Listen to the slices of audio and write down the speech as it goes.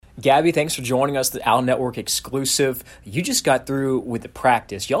Gabby, thanks for joining us, the Owl Network exclusive. You just got through with the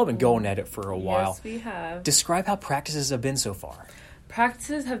practice. Y'all have been going at it for a while. Yes, we have. Describe how practices have been so far.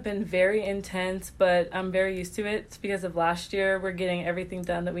 Practices have been very intense, but I'm very used to it. It's because of last year. We're getting everything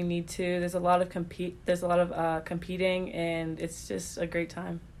done that we need to. There's a lot of competing, and it's just a great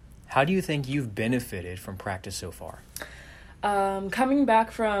time. How do you think you've benefited from practice so far? Coming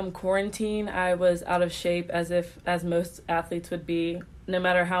back from quarantine, I was out of shape as most athletes would be. No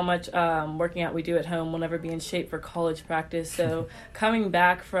matter how much working out we do at home, we'll never be in shape for college practice. So coming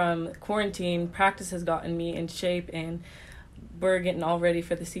back from quarantine, practice has gotten me in shape, and we're getting all ready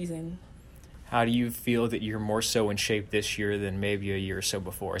for the season. How do you feel that you're more so in shape this year than maybe a year or so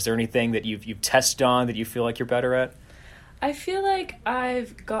before? Is there anything that you've tested on that you feel like you're better at? I feel like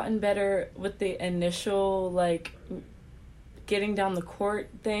I've gotten better with the initial, getting down the court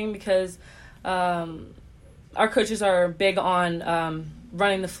thing because our coaches are big on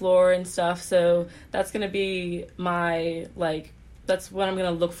running the floor and stuff. So that's going to be that's what I'm going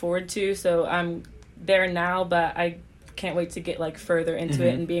to look forward to. So I'm there now, but I can't wait to get further into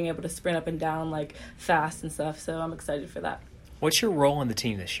it and being able to sprint up and down fast and stuff. So I'm excited for that. What's your role on the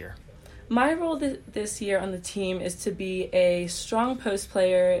team this year? My role this year on the team is to be a strong post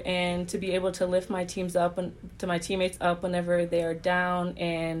player and to be able to lift my teammates up whenever they are down,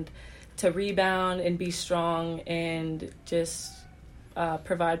 and to rebound and be strong and just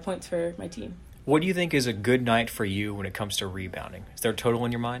provide points for my team. What do you think is a good night for you when it comes to rebounding? Is there a total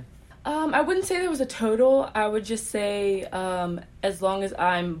in your mind? I wouldn't say there was a total. I would just say as long as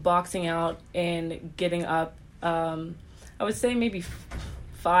I'm boxing out and getting up, I would say maybe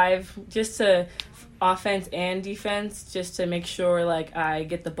 5, just to offense and defense, just to make sure I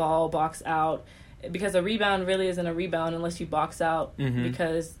get the ball, box out, because a rebound really isn't a rebound unless you box out,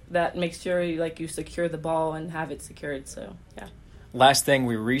 because that makes sure you secure the ball and have it secured. So yeah. Last thing,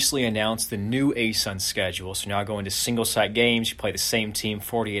 we recently announced the new ASUN schedule. So now going to single-site games, you play the same team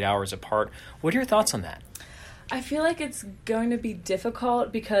 48 hours apart. What are your thoughts on that? I feel like it's going to be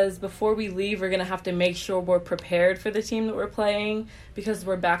difficult because before we leave, we're going to have to make sure we're prepared for the team that we're playing, because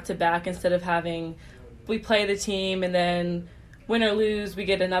we're back-to-back instead of we play the team and then win or lose, we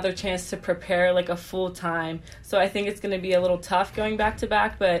get another chance to prepare a full time. So I think it's going to be a little tough going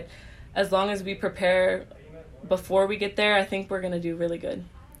back-to-back, but as long as we prepare before we get there, I think we're going to do really good.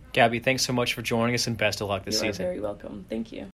 Gabby, thanks so much for joining us, and best of luck this season. You are very welcome. Thank you.